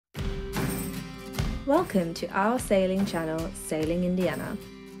Welcome to our sailing channel, Sailing Indiana.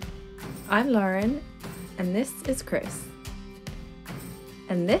 I'm Lauren, and this is Chris.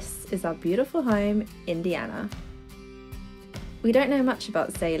 And this is our beautiful home, Indiana. We don't know much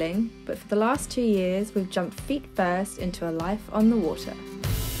about sailing, but for the last 2 years we've jumped feet first into a life on the water.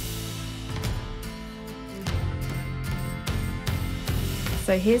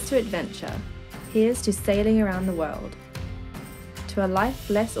 So here's to adventure, here's to sailing around the world, to a life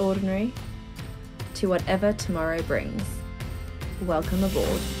less ordinary, to whatever tomorrow brings. Welcome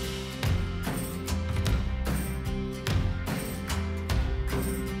aboard.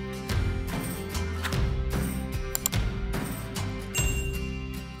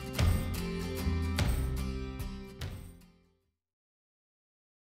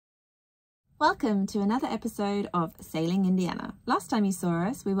 Welcome to another episode of Sailing Indiana. Last time you saw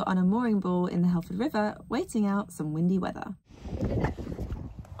us, we were on a mooring ball in the Helford River, waiting out some windy weather.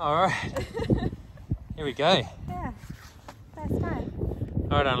 All right. Here we go. Yeah, first time.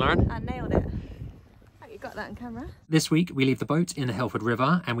 All right, Lauren. I nailed it. Oh, you got that on camera. This week we leave the boat in the Helford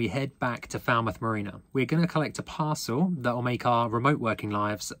River and we head back to Falmouth Marina. We're going to collect a parcel that will make our remote working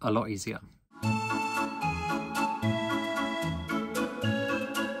lives a lot easier.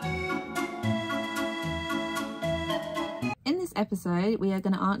 In this episode, we are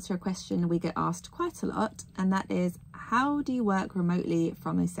going to answer a question we get asked quite a lot, and that is, how do you work remotely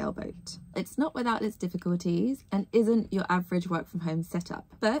from a sailboat? It's not without its difficulties and isn't your average work from home setup,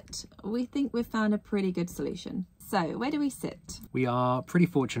 but we think we've found a pretty good solution. So where do we sit? We are pretty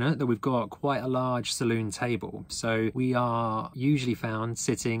fortunate that we've got quite a large saloon table. So we are usually found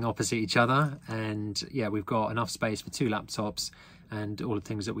sitting opposite each other, and yeah, we've got enough space for 2 laptops and all the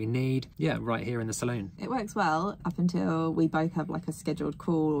things that we need, yeah, right here in the saloon. It works well up until we both have like a scheduled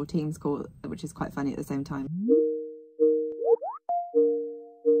call or Teams call, which is quite funny at the same time.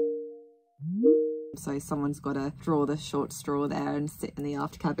 So someone's got to draw the short straw there and sit in the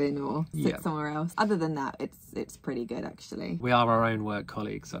aft cabin or sit somewhere else. Other than that, it's pretty good actually. We are our own work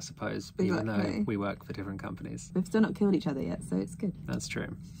colleagues, I suppose, Exactly. even though we work for different companies. We've still not killed each other yet, so it's good. That's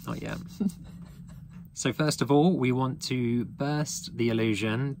true, not yet. So first of all, we want to burst the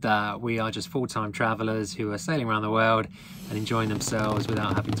illusion that we are just full-time travellers who are sailing around the world and enjoying themselves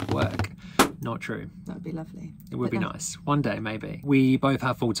without having to work. Not true. That would be lovely. It would be nice. One day, maybe. We both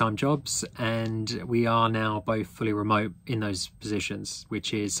have full-time jobs and we are now both fully remote in those positions,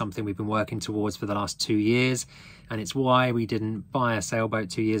 which is something we've been working towards for the last 2 years. And it's why we didn't buy a sailboat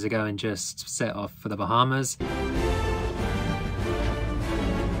 2 years ago and just set off for the Bahamas.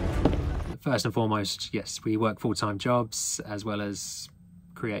 First and foremost, yes, we work full-time jobs as well as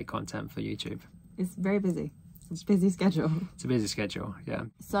create content for YouTube. It's very busy. It's a busy schedule. It's a busy schedule, yeah.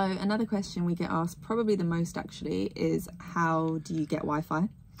 So another question we get asked, probably the most actually, is how do you get Wi-Fi?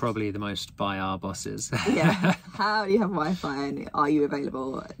 Probably the most by our bosses. Yeah, how do you have Wi-Fi and are you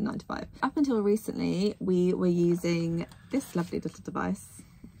available at 9 to 5? Up until recently, we were using this lovely little device,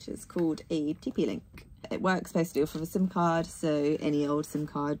 which is called a TP-Link. It works basically off of a SIM card, so any old SIM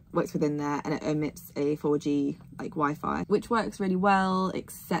card works within there, and it emits a 4G like Wi-Fi, which works really well,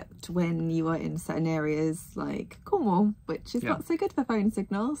 except when you are in certain areas like Cornwall, which is not so good for phone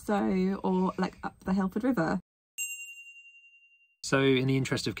signal, so, or like up the Helford River. So in the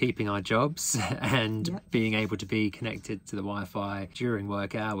interest of keeping our jobs and being able to be connected to the Wi-Fi during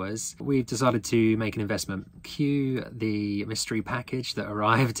work hours, we've decided to make an investment. Cue the mystery package that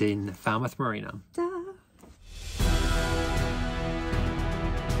arrived in Falmouth Marina. Ta-da.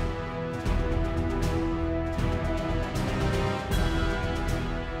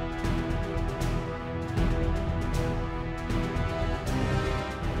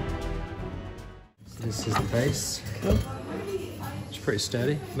 So this is the base. Cool. It's pretty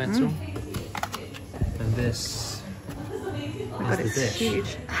sturdy, metal. And this is the dish.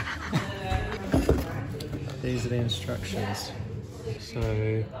 Huge. These are the instructions.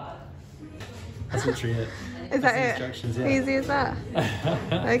 So that's literally it. Is that it? Instructions, yeah. Easy as that?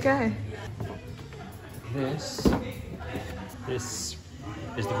 Okay. This is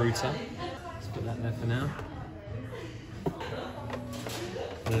the router. Let's put that there for now.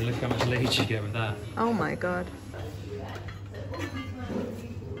 And then look how much lead you get with that. Oh my god.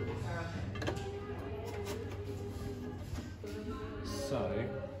 So,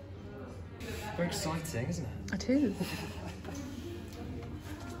 very exciting, isn't it? It is.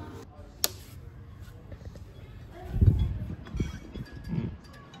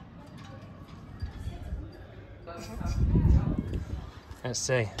 Let's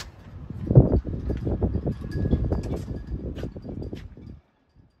see.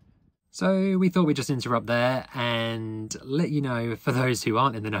 So we thought we'd just interrupt there and let you know, for those who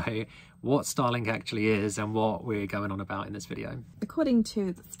aren't in the know, what Starlink actually is and what we're going on about in this video. According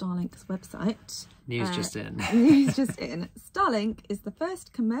to the Starlink's website, News just in. Starlink is the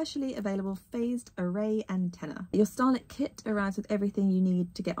first commercially available phased array antenna. Your Starlink kit arrives with everything you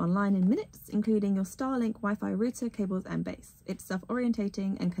need to get online in minutes, including your Starlink Wi-Fi router, cables and base. It's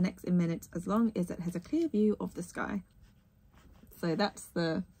self-orientating and connects in minutes as long as it has a clear view of the sky. So that's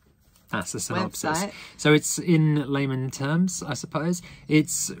the synopsis. Website. So it's in layman terms, I suppose.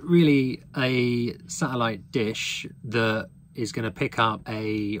 It's really a satellite dish that is going to pick up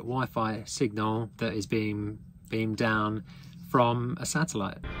a Wi-Fi signal that is being beamed down from a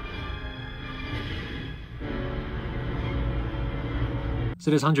satellite.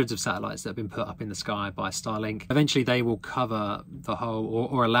 So there's hundreds of satellites that have been put up in the sky by Starlink. Eventually they will cover the whole,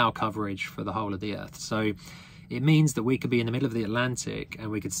 or allow coverage for the whole of the Earth. So it means that we could be in the middle of the Atlantic and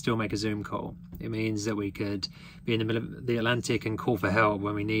we could still make a Zoom call. It means that we could be in the middle of the Atlantic and call for help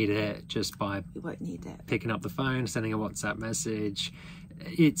when we need it, just by picking up the phone, sending a WhatsApp message.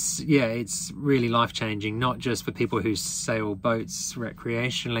 It's really life-changing, not just for people who sail boats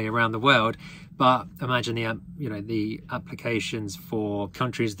recreationally around the world, but imagine the applications for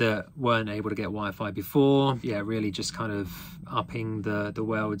countries that weren't able to get Wi-Fi before. Yeah, really just kind of upping the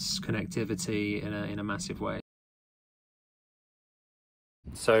world's connectivity in a massive way.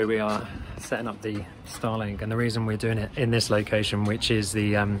 So we are setting up the Starlink, and the reason we're doing it in this location, which is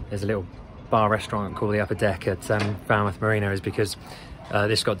there's a little bar restaurant called the Upper Deck at Falmouth Marina, is because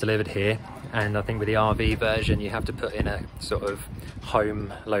this got delivered here, and I think with the RV version you have to put in a sort of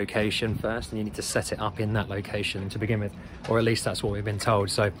home location first, and you need to set it up in that location to begin with, or at least that's what we've been told.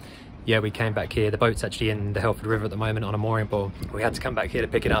 So yeah, we came back here. The boat's actually in the Helford River at the moment on a mooring ball. We had to come back here to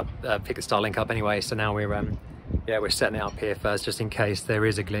pick it up, pick the Starlink up anyway, so now we're setting it up here first, just in case there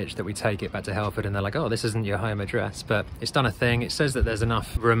is a glitch that we take it back to Helford and they're like, oh, this isn't your home address. But it's done a thing. It says that there's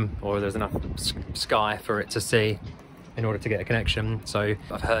enough room, or there's enough sky for it to see in order to get a connection. So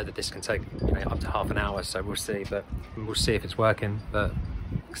I've heard that this can take up to half an hour, so we'll see. But we'll see if it's working. But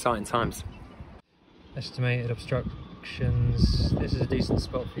exciting times. Estimated obstructions. This is a decent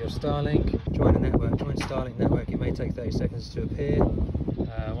spot for your Starlink. Join the network. Join Starlink network. It may take 30 seconds to appear.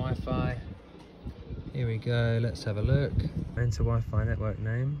 Wi-Fi. Here we go, let's have a look. Enter Wi-Fi network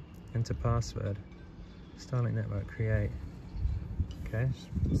name, enter password. Starlink network create. Okay,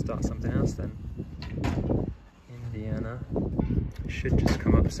 start something else then. Indiana. It should just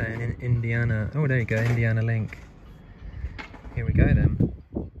come up saying in Indiana. Oh, there you go, Indiana link. Here we go then.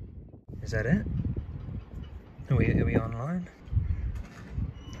 Is that it? Are we online?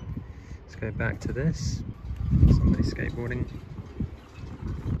 Let's go back to this. Somebody skateboarding.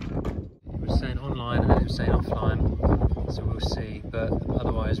 It was saying online and then it was saying offline, so we'll see, but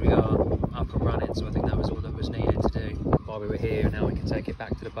otherwise we are up and running, so I think that was all that was needed to do while we were here. Now we can take it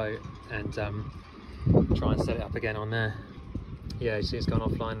back to the boat and try and set it up again on there. Yeah, you see it's gone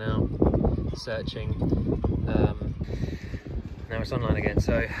offline now, searching. Now it's online again,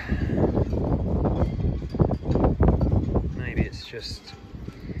 so maybe it's just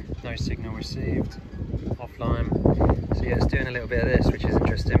no signal received, offline. So yeah, it's doing a little bit of this, which is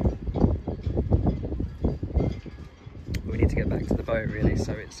interesting. We need to get back to the boat really,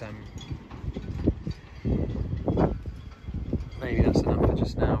 so it's maybe that's enough for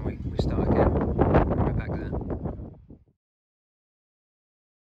just now. We start again. We're back there.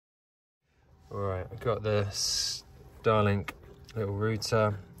 Alright, we've got the Starlink little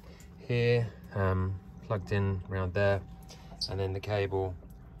router here, plugged in around there, and then the cable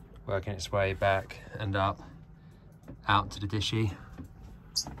working its way back and up out to the dishy,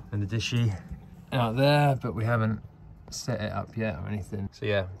 and the dishy out there, but we haven't set it up yet or anything. So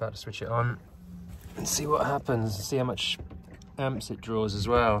yeah, about to switch it on and see what happens, see how much amps it draws as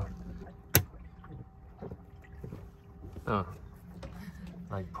well. Oh,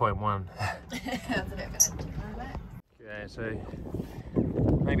 like 0.1. That's a bit bad. Yeah, so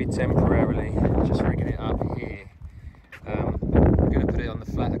maybe temporarily just rigging it up here. I'm going to put it on the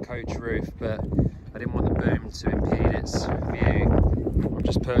flatter coach roof, but I didn't want the boom to impede its view. I've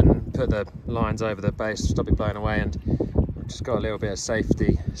just put the lines over the base to stop it blowing away, and I've just got a little bit of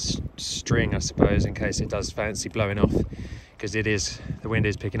safety string, I suppose, in case it does fancy blowing off, because the wind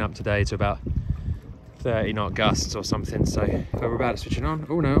is picking up today to about 30 knot gusts or something. So we're about to switch it on.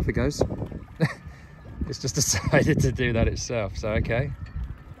 Oh no, off it goes. It's just decided to do that itself, so okay.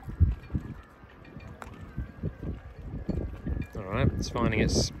 Alright, it's finding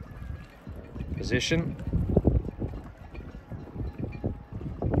its position.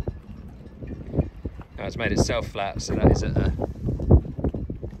 Now it's made itself flat, so that is at a...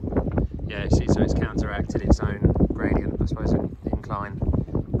 Yeah, see, so it's counteracted its own gradient, I suppose, incline,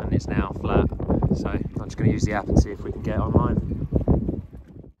 and and it's now flat. So I'm just going to use the app and see if we can get online.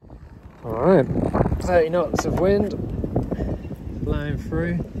 Alright, 30 knots of wind blowing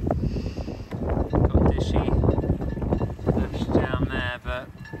through. Got Dishy lashed down there, but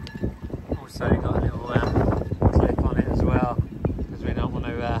also got a little clip on it as well, because we don't want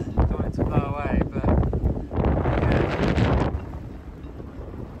it to blow away. But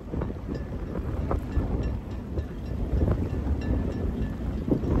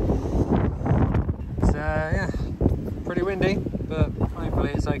yeah, pretty windy, but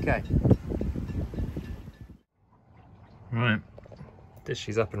hopefully it's okay. Right,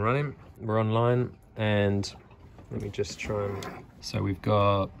 Dishy's up and running. We're online, and let me just try and... So we've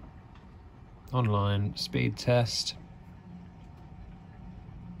got online speed test,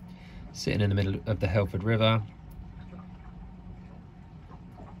 sitting in the middle of the Helford River.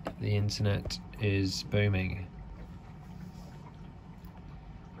 The internet is booming.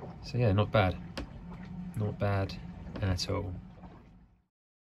 So yeah, not bad. Not bad at all.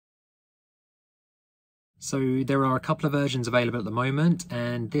 So there are a couple of versions available at the moment,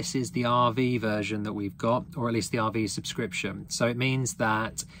 and this is the RV version that we've got, or at least the RV subscription. So it means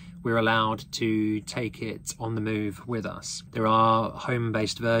that we're allowed to take it on the move with us. There are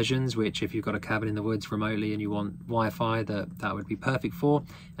home-based versions, which if you've got a cabin in the woods remotely and you want Wi-Fi, that would be perfect for.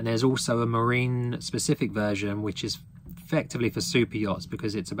 And there's also a marine-specific version, which is effectively for super yachts,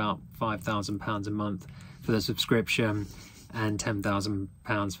 because it's about £5,000 a month for the subscription and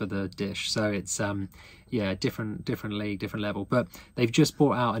 £10,000 for the dish. So it's yeah, different league, different level. But they've just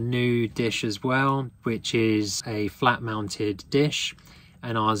brought out a new dish as well, which is a flat mounted dish,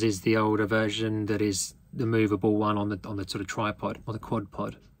 and ours is the older version that is the movable one on the sort of tripod, or the quad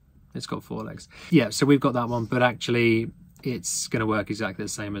pod. It's got 4 legs. Yeah, so we've got that one, but actually it's going to work exactly the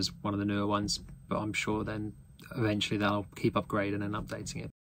same as one of the newer ones, but I'm sure then eventually they'll keep upgrading and updating it.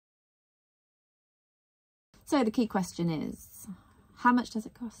 So the key question is, how much does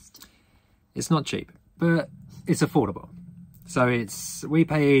it cost? It's not cheap, but it's affordable. So we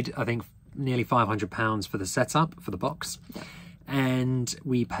paid, I think, nearly £500 for the setup, for the box. Yeah. And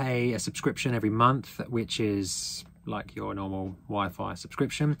we pay a subscription every month, which is like your normal Wi-Fi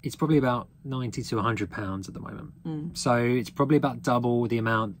subscription. It's probably about £90 to £100 at the moment. So it's probably about double the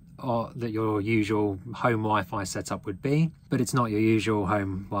amount that your usual home Wi-Fi setup would be, but it's not your usual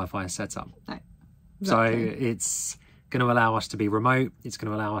home Wi-Fi setup. No. Exactly. So it's going to allow us to be remote. It's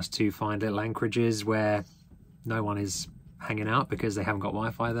going to allow us to find little anchorages where no one is hanging out because they haven't got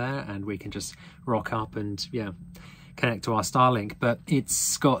Wi-Fi there, and we can just rock up and connect to our Starlink. But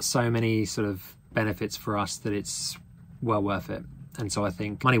it's got so many sort of benefits for us that it's well worth it. And so I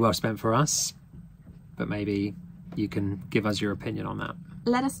think money well spent for us, but maybe you can give us your opinion on that.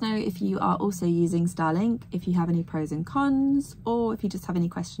 Let us know if you are also using Starlink, if you have any pros and cons, or if you just have any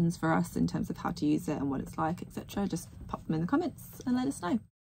questions for us in terms of how to use it and what it's like, etc. Just pop them in the comments and let us know.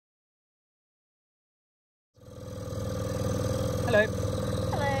 Hello.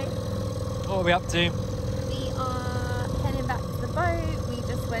 Hello. What are we up to? We are heading back to the boat. We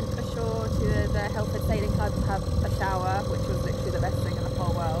just went ashore to the Helford Sailing Club to have a shower, which was literally the best thing in the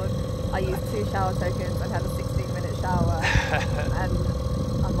whole world. I used 2 shower tokens and had a 16-minute shower, and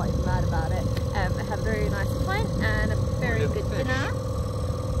I'm not even mad about it. I had a very nice time and a very good dinner,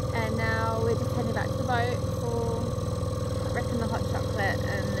 and now we're just heading back to the boat for, I reckon, the hot chocolate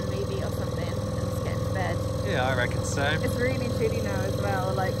and a movie or something, and just get into bed. Yeah, I reckon so. It's really chilly now as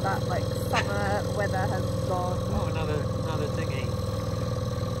well, like that summer weather has gone. Oh, another dinghy.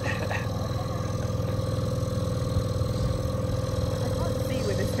 I can't see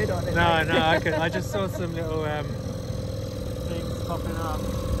with this hood on it. No, I just saw some little things popping up.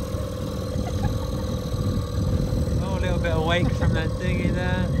 Oh, a little bit of wake from that dinghy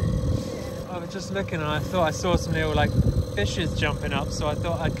there. I was just looking and I thought I saw some little fishes jumping up, so I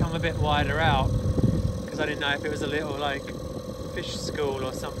thought I'd come a bit wider out, because I didn't know if it was a little fish school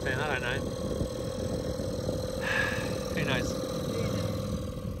or something. I don't know. Who knows?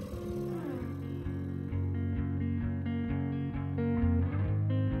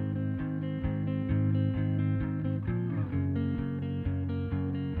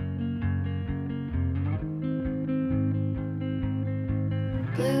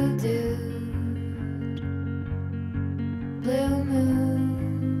 Blue dude, blue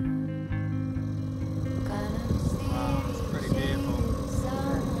moon, kind of mysterious. Wow, it's pretty beautiful.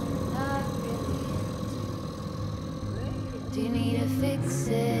 Someone not really into. Do you need to fix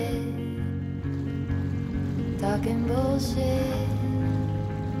it? Talking bullshit.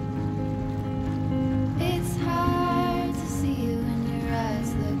 It's hard to see you when your eyes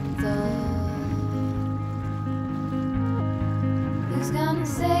look dull. Who's gonna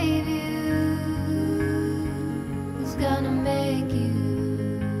say save you? Who's gonna make you